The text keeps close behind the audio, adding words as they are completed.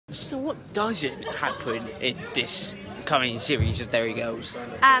So what doesn't happen in this coming series of Derry Girls?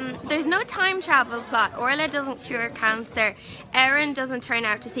 There's no time travel plot. Orla doesn't cure cancer. Erin doesn't turn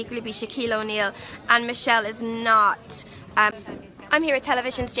out to secretly be Shaquille O'Neal, and Michelle is not. I'm here with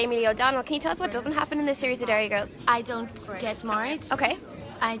television's Jamie Lee O'Donnell. Can you tell us what doesn't happen in this series of Derry Girls? I don't get married. Okay.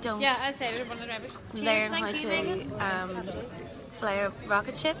 I don't Yeah, I said it. One of the rabbits. learn how to fly a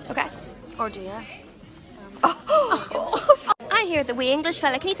rocket ship. Okay. Or do you? I'm here with the wee English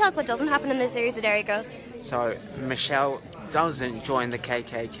fella. Can you tell us what doesn't happen in this series of Derry Girls? So Michelle doesn't join the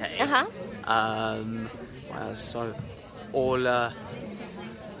KKK. So Orla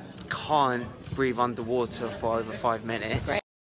can't breathe underwater for over 5 minutes. Right.